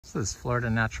This is Florida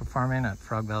Natural Farming at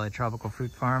Frog Valley Tropical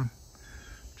Fruit Farm.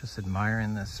 Just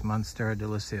admiring this Monstera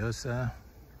deliciosa.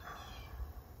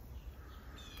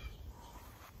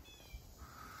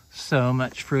 So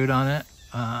much fruit on it.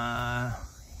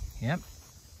 Yep.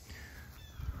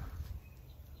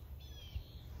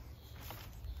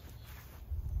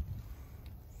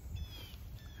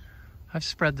 I've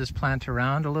spread this plant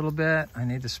around a little bit. I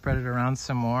need to spread it around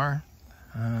some more.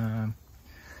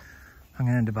 I'm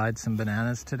going to divide some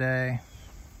bananas today.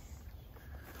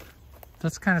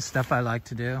 That's the kind of stuff I like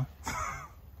to do.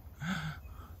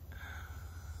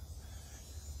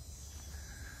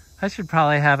 I should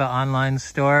probably have an online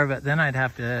store, but then I'd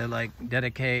have to like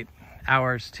dedicate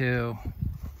hours to.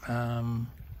 The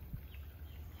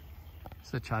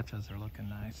chachas are looking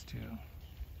nice too.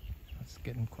 It's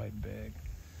getting quite big.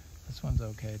 This one's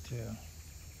okay too.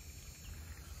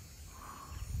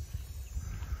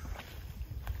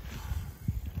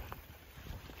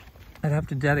 I'd have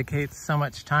to dedicate so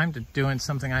much time to doing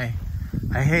something I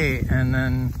hate, and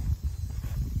then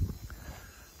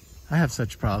I have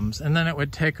such problems, and then it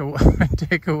would take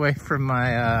away from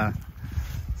my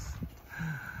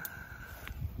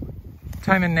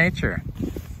time in nature.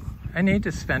 I need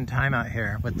to spend time out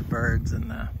here with the birds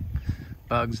and the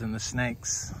bugs and the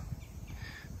snakes,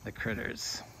 the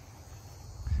critters.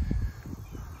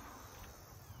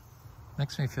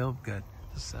 Makes me feel good.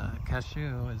 This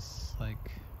cashew is like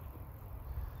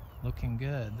looking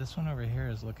good. This one over here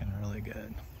is looking really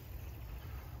good.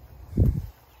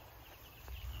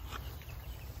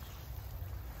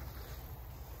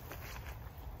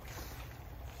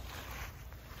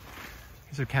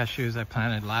 These are cashews I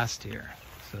planted last year.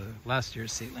 So last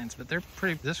year's seedlings, but they're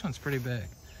pretty, this one's pretty big.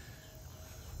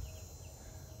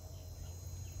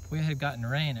 If we had gotten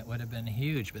rain, it would have been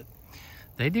huge, but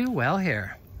they do well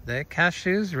here. The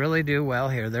cashews really do well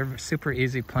here. They're a super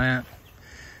easy plant.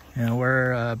 You know,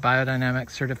 we're a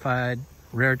Biodynamic certified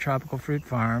rare tropical fruit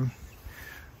farm.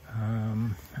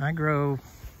 I grow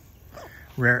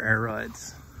rare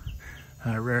aroids,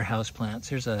 rare house plants.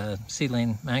 Here's a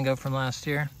seedling mango from last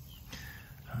year.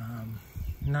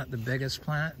 Not the biggest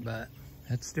plant, but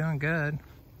it's doing good.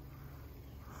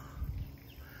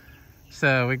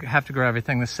 So we have to grow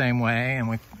everything the same way, and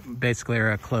we basically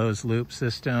are a closed loop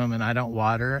system, and I don't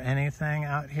water anything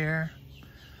out here.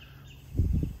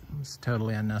 It's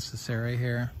totally unnecessary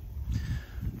here.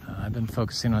 I've been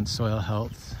focusing on soil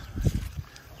health,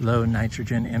 low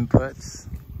nitrogen inputs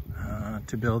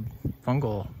to build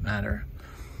fungal matter.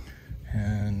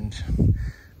 And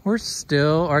we're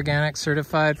still organic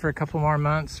certified for a couple more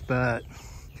months, but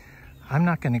I'm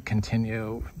not going to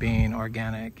continue being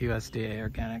organic, USDA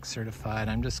organic certified.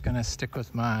 I'm just going to stick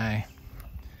with my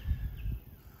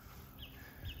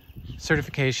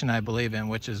certification I believe in,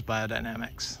 which is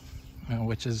biodynamics,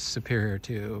 which is superior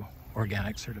to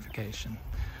organic certification.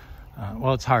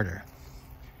 Well, it's harder.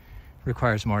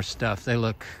 Requires more stuff. They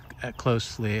look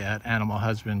closely at animal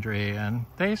husbandry, and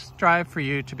they strive for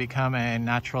you to become a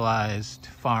naturalized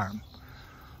farm.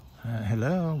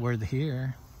 Hello, we're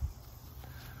here.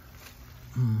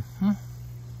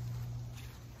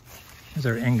 These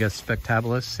are Ingus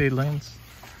spectabilis seedlings.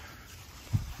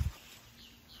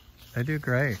 They do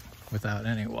great without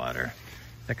any water.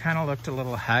 They kind of looked a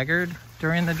little haggard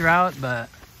during the drought, but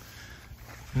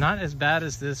not as bad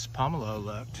as this pomelo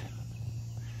looked.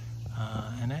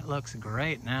 And it looks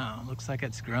great now. It looks like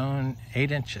it's grown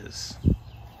 8 inches. We've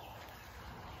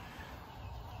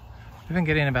been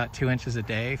getting about 2 inches a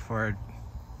day for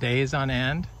days on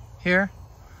end here.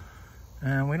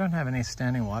 And we don't have any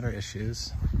standing water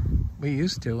issues. We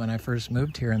used to when I first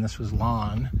moved here, and this was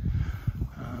lawn.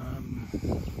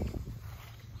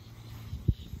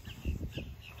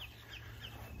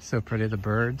 So pretty, the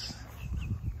birds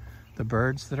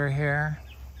that are here.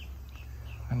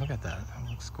 And look at that, it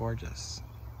looks gorgeous,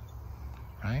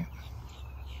 right?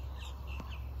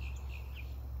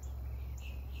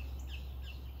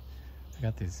 I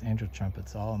got these angel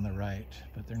trumpets all on the right,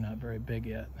 but they're not very big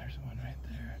yet. There's one right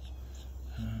there.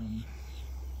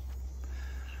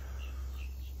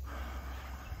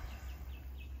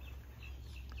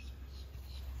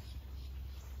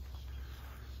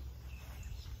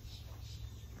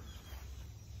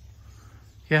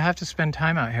 You have to spend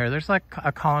time out here. There's like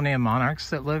a colony of monarchs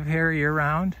that live here year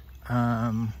round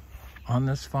on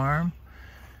this farm.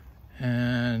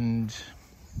 And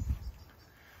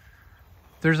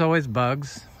there's always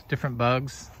bugs, different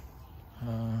bugs.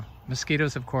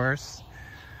 Mosquitoes, of course.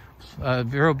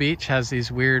 Vero Beach has these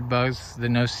weird bugs, the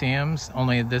no-see-ums,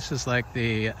 only this is like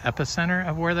the epicenter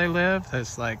of where they live.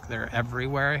 It's like they're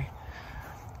everywhere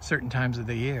certain times of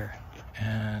the year.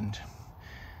 And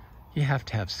you have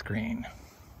to have screen.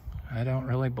 I don't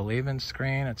really believe in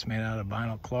screen. It's made out of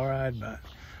vinyl chloride, but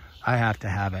I have to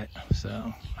have it.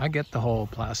 So I get the whole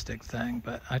plastic thing,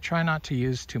 but I try not to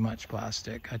use too much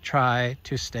plastic. I try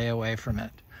to stay away from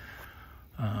it.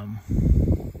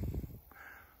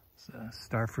 So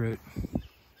starfruit.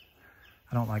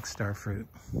 I don't like starfruit,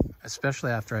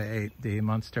 especially after I ate the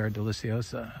Monstera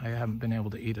deliciosa. I haven't been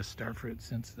able to eat a starfruit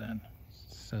since then.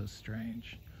 It's so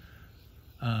strange.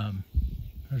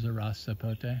 There's a Ras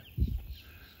Sapote.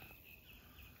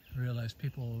 I realize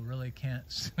people really can't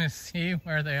see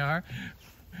where they are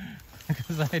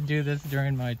because I do this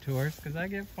during my tours, because I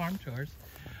give farm tours.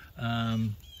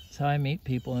 That's how I meet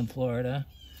people in Florida.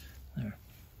 There.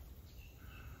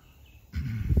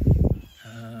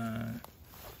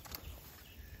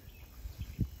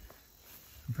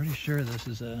 I'm pretty sure this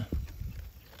is a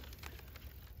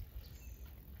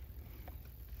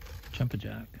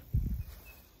jumpajack.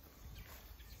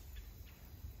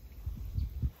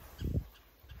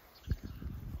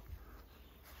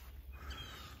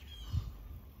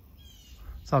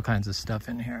 All kinds of stuff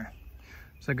in here.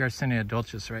 There's a Garcinia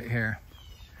dulcis right here.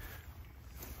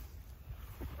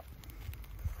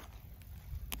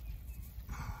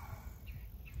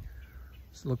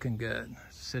 It's looking good.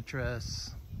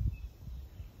 Citrus.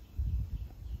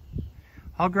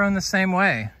 All grown the same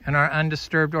way in our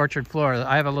undisturbed orchard floor.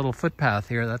 I have a little footpath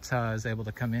here. That's how I was able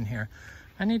to come in here.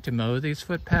 I need to mow these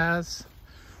footpaths.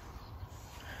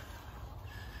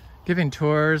 Giving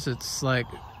tours, it's like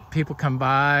people come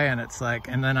by and it's like,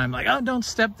 and then I'm like, oh, don't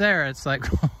step there. It's like,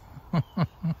 you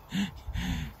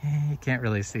can't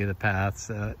really see the path,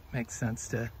 so it makes sense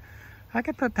to, I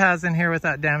could put paths in here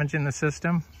without damaging the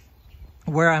system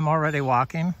where I'm already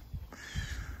walking.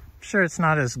 I'm sure it's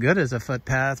not as good as a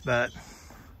footpath, but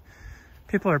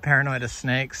people are paranoid of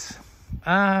snakes.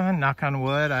 Knock on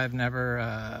wood, I've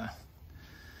never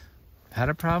had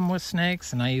a problem with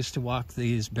snakes, and I used to walk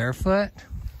these barefoot.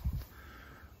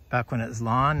 Back when it was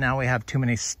lawn. Now we have too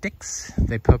many sticks.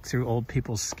 They poke through old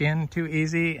people's skin too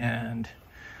easy, and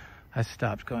I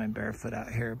stopped going barefoot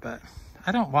out here. But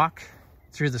I don't walk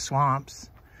through the swamps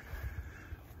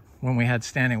when we had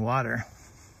standing water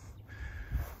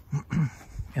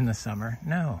in the summer.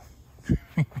 No, you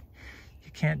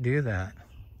can't do that.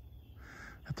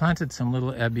 I planted some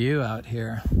little ebu out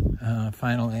here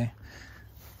finally.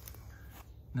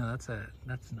 No, that's a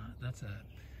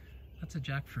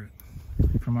jackfruit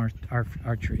from our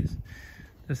trees.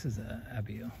 This is a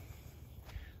abiu.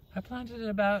 I planted it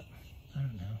about, I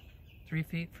don't know, 3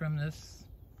 feet from this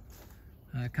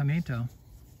camito,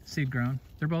 seed grown.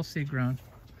 They're both seed grown.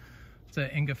 It's a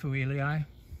Ingafuilii.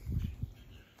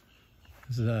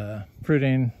 It's a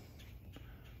fruiting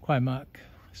Quaimuc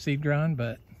seed grown,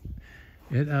 but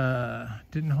it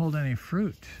didn't hold any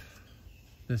fruit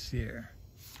this year.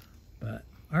 But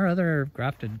our other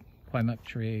grafted Quaimuc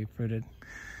tree fruited.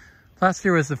 Last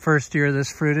year was the first year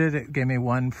this fruited. It gave me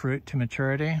 1 fruit to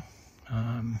maturity.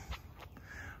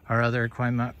 Our other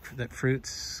Quaimuc that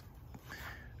fruits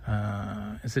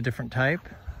is a different type.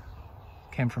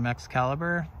 Came from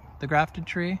Excalibur, the grafted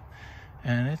tree,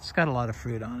 and it's got a lot of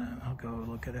fruit on it. I'll go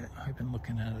look at it. I've been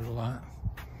looking at it a lot.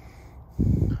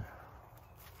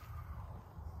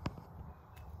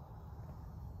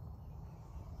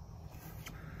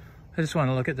 I just want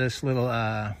to look at this little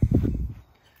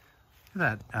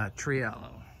that tree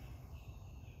aloe.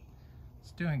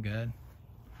 It's doing good.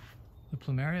 The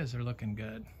plumerias are looking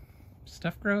good.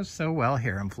 Stuff grows so well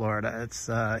here in Florida. It's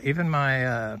even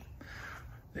my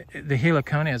the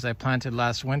heliconias I planted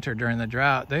last winter during the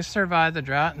drought. They survived the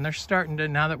drought, and they're starting to,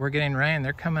 now that we're getting rain,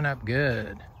 they're coming up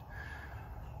good.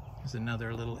 There's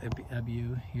another little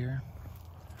ebu here.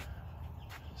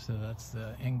 So that's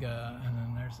the Inga, and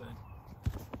then there's a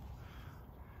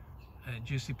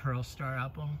Juicy Pearl Star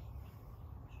apple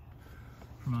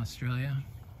from Australia.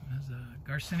 There's a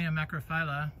Garcinia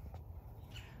macrophylla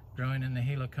growing in the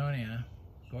heliconia.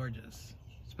 Gorgeous.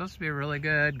 It's supposed to be a really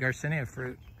good Garcinia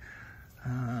fruit.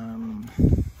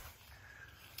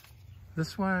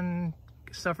 This one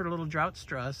suffered a little drought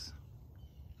stress.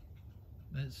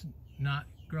 It's not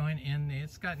growing in the,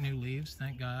 it's got new leaves,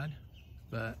 thank God,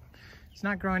 but it's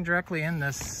not growing directly in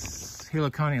this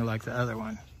heliconia like the other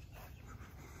one.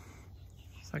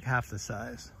 It's like half the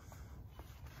size.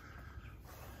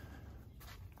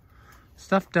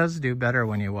 Stuff does do better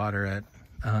when you water it.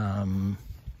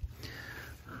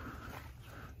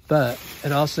 But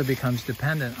it also becomes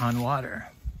dependent on water.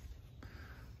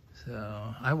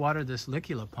 So I watered this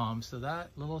licula palm, so that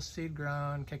little seed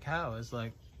grown cacao is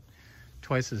like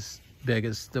twice as big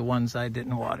as the ones I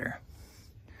didn't water.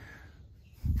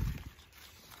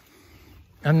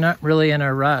 I'm not really in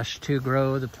a rush to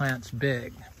grow the plants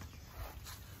big.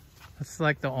 It's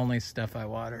like the only stuff I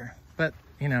water. But,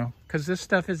 you know, because this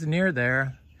stuff is near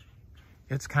there,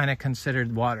 it's kind of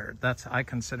considered watered. I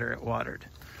consider it watered.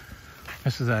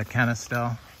 This is a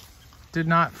canistel. Did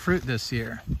not fruit this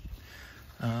year.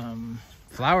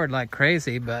 Flowered like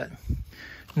crazy, but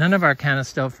none of our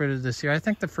canistel fruited this year. I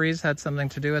think the freeze had something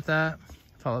to do with that,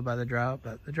 followed by the drought,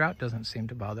 but the drought doesn't seem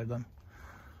to bother them.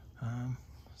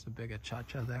 There's a big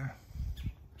achacha there.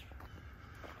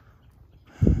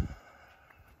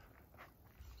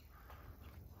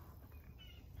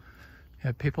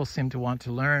 Yeah, people seem to want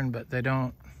to learn, but they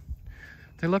don't.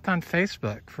 They look on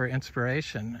Facebook for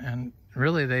inspiration, and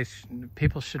really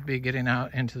people should be getting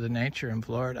out into the nature in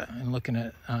Florida and looking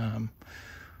at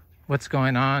what's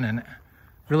going on and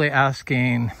really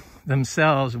asking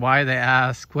themselves why they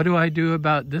ask, what do I do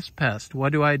about this pest?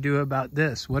 What do I do about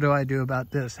this? What do I do about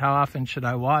this? How often should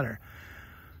I water?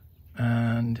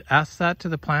 And ask that to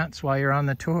the plants while you're on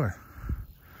the tour.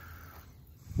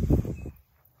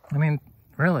 I mean,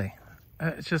 really,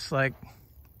 it's just like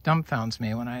dumbfounds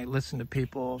me when I listen to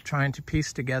people trying to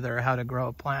piece together how to grow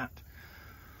a plant.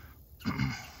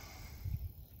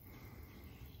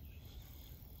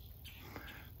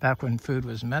 Back when food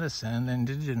was medicine, the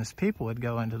indigenous people would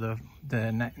go into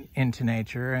into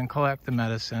nature and collect the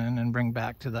medicine and bring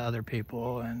back to the other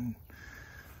people, and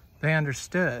they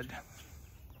understood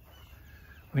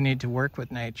we need to work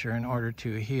with nature in order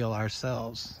to heal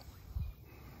ourselves.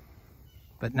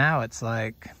 But now it's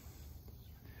like,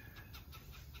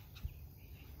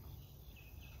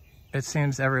 it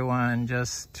seems everyone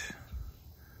just,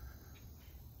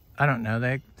 I don't know,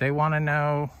 they want to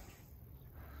know.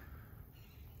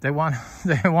 They want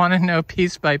to know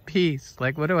piece by piece.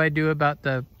 Like, what do I do about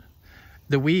the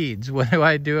weeds? What do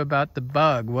I do about the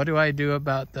bug? What do I do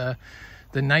about the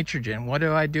nitrogen? What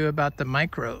do I do about the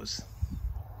microbes?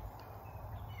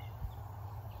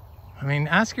 I mean,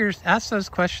 ask those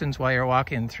questions while you're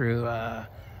walking through a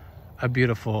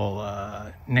beautiful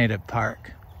native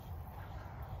park,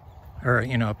 or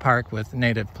a park with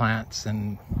native plants.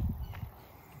 And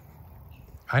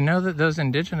I know that those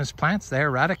indigenous plants, they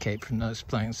eradicate from those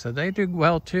plains, so they do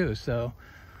well too. So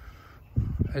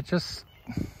it just,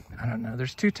 I don't know.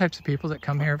 There's two types of people that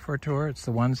come here for a tour. It's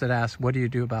the ones that ask, what do you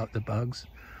do about the bugs?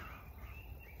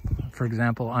 For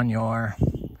example, on your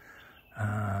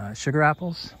sugar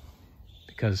apples,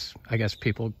 because I guess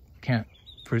people can't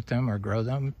fruit them or grow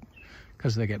them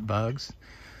because they get bugs.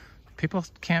 People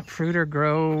can't fruit or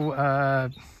grow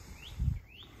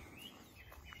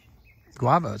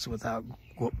guavas without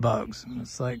bugs. And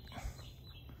it's like,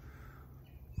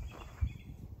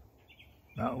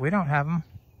 no, we don't have them.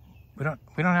 We don't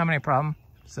have any problem.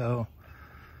 So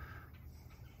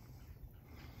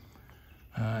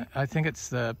I think it's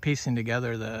the piecing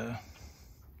together the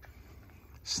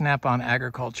snap-on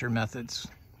agriculture methods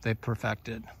they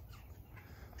perfected.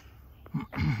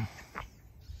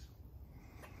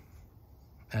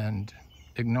 And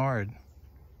ignored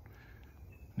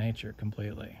nature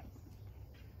completely.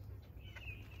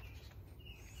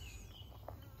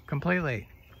 Completely.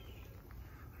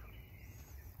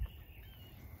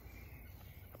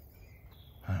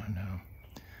 I don't know.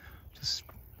 Just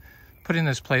putting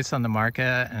this place on the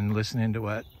market and listening to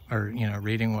what, or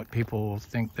reading what people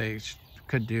think they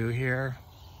could do here.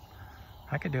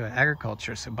 I could do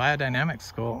agriculture, so biodynamic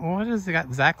school. What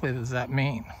exactly does that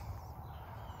mean?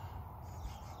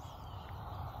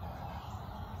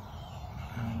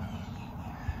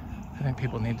 I think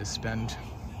people need to spend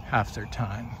half their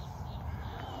time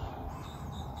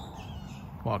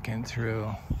walking through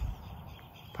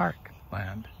park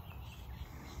land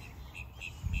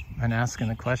and asking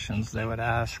the questions they would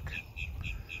ask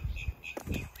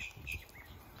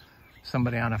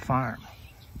somebody on a farm,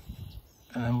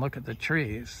 and then look at the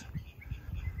trees.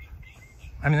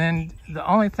 I mean, then the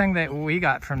only thing that we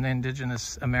got from the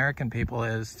indigenous American people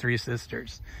is three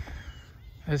sisters.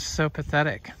 It's so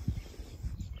pathetic.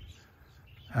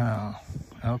 Oh,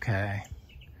 okay.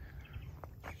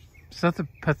 So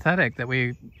pathetic that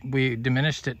we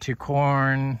diminished it to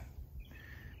corn,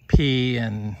 pea,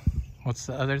 and what's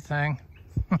the other thing?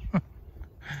 I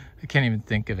can't even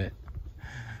think of it.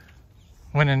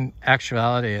 When in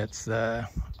actuality, it's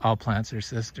all plants are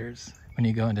sisters. When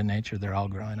you go into nature, they're all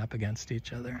growing up against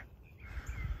each other.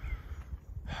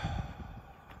 I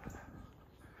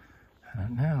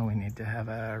don't know, we need to have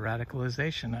a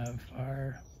radicalization of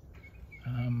our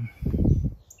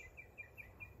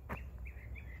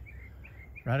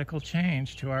radical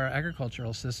change to our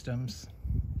agricultural systems,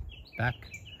 back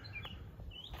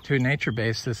to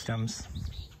nature-based systems.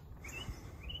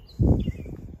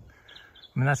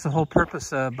 I mean, that's the whole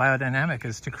purpose of biodynamic,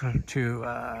 is to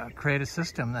create a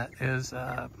system that is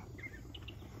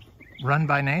run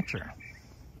by nature.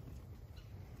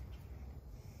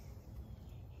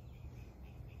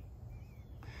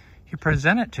 You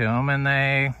present it to them and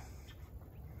they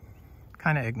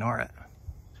kind of ignore it.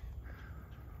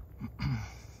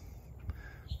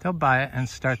 They'll buy it and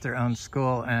start their own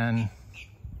school and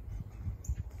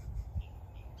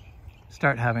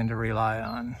start having to rely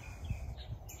on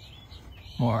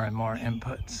more and more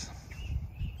inputs.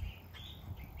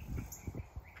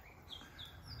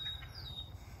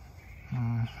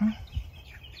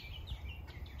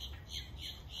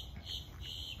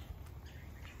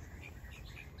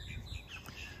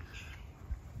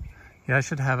 Yeah, I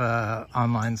should have an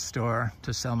online store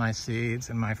to sell my seeds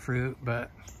and my fruit, but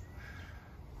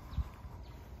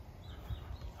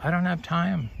I don't have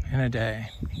time in a day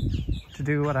to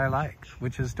do what I like,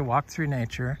 which is to walk through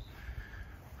nature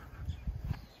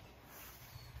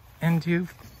and do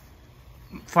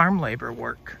farm labor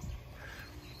work.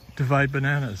 Divide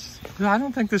bananas. I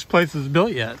don't think this place is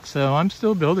built yet, so I'm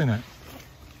still building it.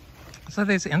 So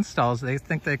these installs, they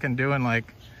think they can do in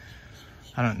like,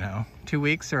 I don't know, 2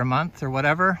 weeks or a month or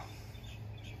whatever.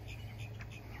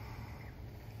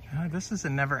 This is a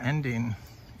never-ending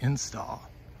install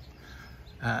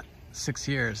at 6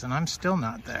 years, and I'm still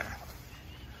not there.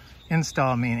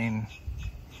 Install meaning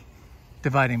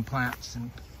dividing plants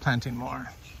and planting more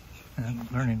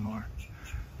and learning more.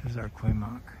 Here's our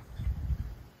Quimoc.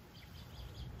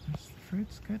 The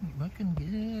fruit's good, looking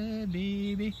good,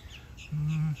 baby.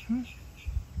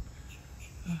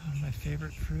 Oh, my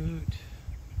favorite fruit.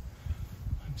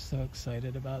 I'm so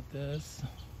excited about this.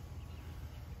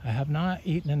 I have not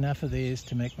eaten enough of these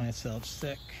to make myself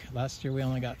sick. Last year we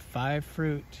only got 5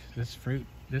 fruit. This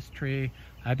tree,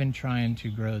 I've been trying to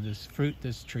grow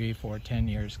this tree for 10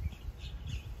 years.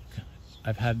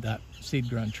 I've had that seed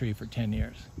grown tree for 10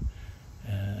 years.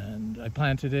 And I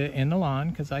planted it in the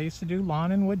lawn because I used to do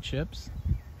lawn and wood chips.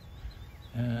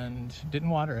 And didn't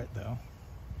water it though.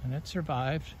 And it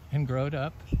survived and growed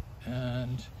up.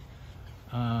 And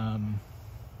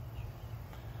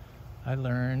I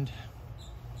learned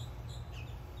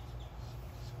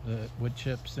that wood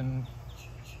chips and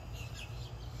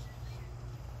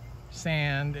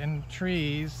sand and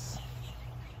trees,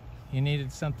 I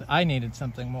needed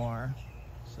something more.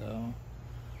 So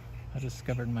I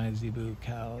discovered my zebu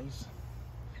cows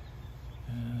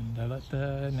and I let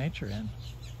the nature in.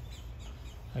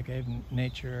 I gave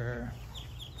nature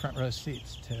front row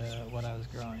seats to what I was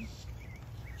growing.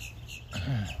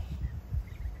 I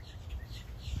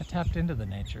tapped into the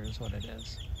nature is what it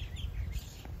is.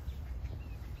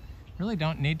 Really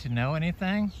don't need to know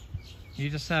anything.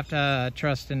 You just have to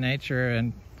trust in nature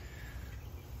and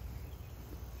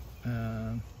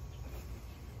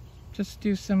just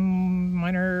do some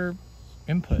minor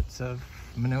inputs of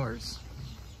manures,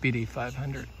 BD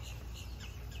 500.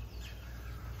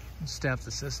 And staff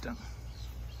the system.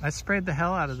 I sprayed the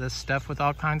hell out of this stuff with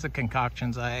all kinds of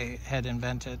concoctions I had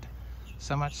invented.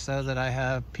 So much so that I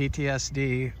have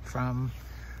PTSD from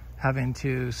having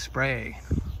to spray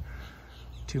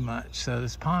too much. So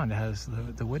this pond has,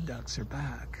 the wood ducks are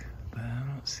back, but I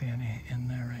don't see any in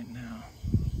there right now.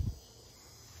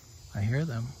 I hear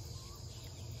them.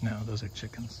 No, those are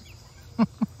chickens.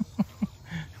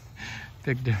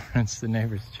 Big difference, the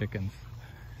neighbor's chickens.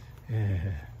 Yeah.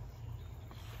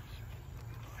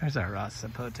 There's our raw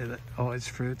sapote that always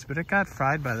fruits, but it got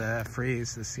fried by the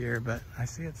freeze this year, but I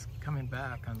see it's coming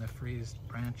back on the freezed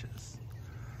branches.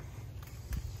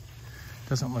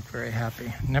 Doesn't look very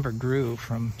happy. Never grew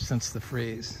since the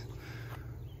freeze.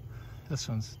 This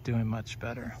one's doing much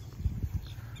better.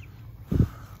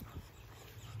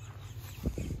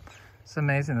 It's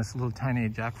amazing, this little tiny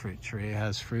jackfruit tree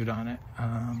has fruit on it.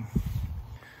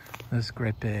 This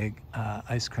great big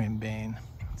ice cream bean.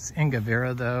 It's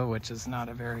Ingavera though, which is not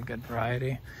a very good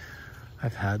variety.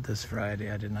 I've had this variety,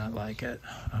 I did not like it.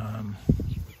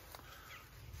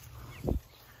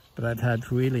 But I've had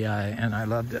Fuilii and I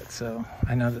loved it, so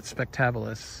I know that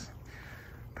Spectabilis,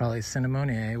 probably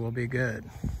Cinnamoniae, will be good.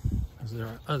 Those are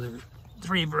our other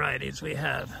 3 varieties we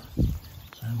have.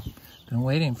 I've been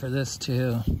waiting for this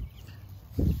to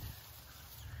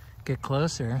get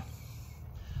closer,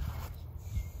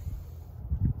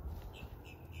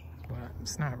 but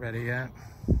it's not ready yet.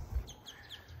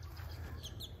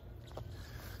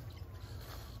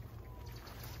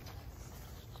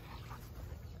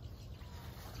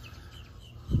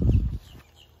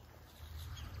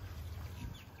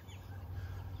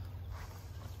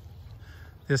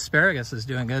 The asparagus is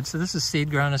doing good. So this is seed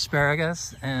grown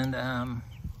asparagus, and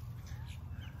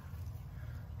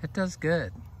it does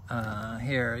good.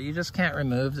 Here, you just can't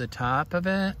remove the top of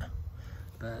it,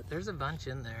 but there's a bunch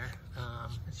in there.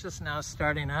 It's just now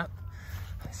starting up.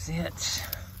 See, it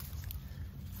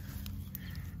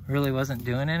really wasn't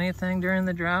doing anything during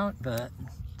the drought, but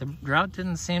the drought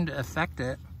didn't seem to affect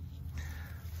it.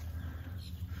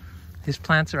 These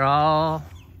plants are all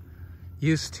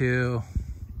used to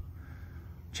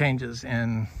changes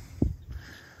in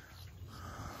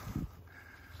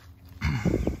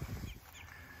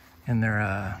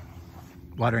their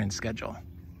watering schedule.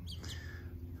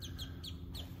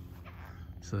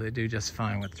 So they do just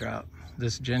fine with drought.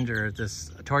 This ginger,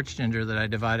 this torch ginger that I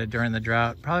divided during the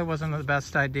drought probably wasn't the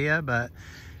best idea, but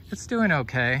it's doing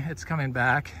okay. It's coming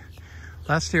back.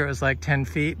 Last year it was like 10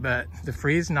 feet, but the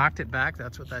freeze knocked it back.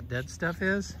 That's what that dead stuff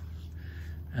is.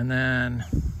 And then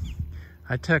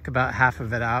I took about half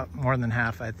of it out, more than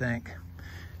half I think,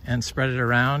 and spread it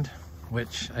around,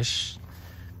 which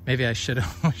maybe I should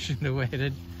have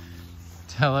waited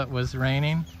till it was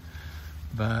raining.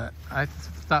 But I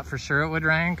thought for sure it would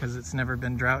rain because it's never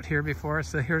been drought here before.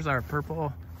 So here's our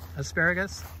purple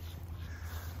asparagus.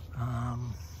 Okay.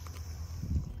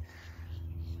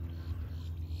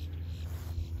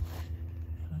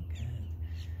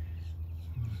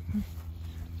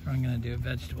 So I'm gonna do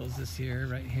vegetables this year,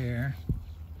 right here.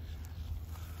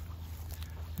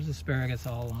 There's asparagus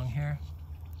all along here.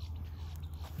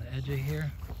 The edge of here.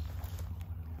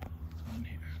 There's one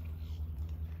here.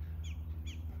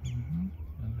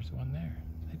 And there's one there.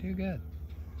 They do good.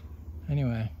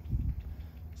 Anyway,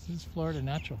 this is Florida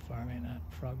Natural Farming at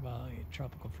Frog Valley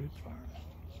Tropical Fruit Farm.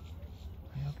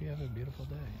 I hope you have a beautiful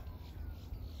day.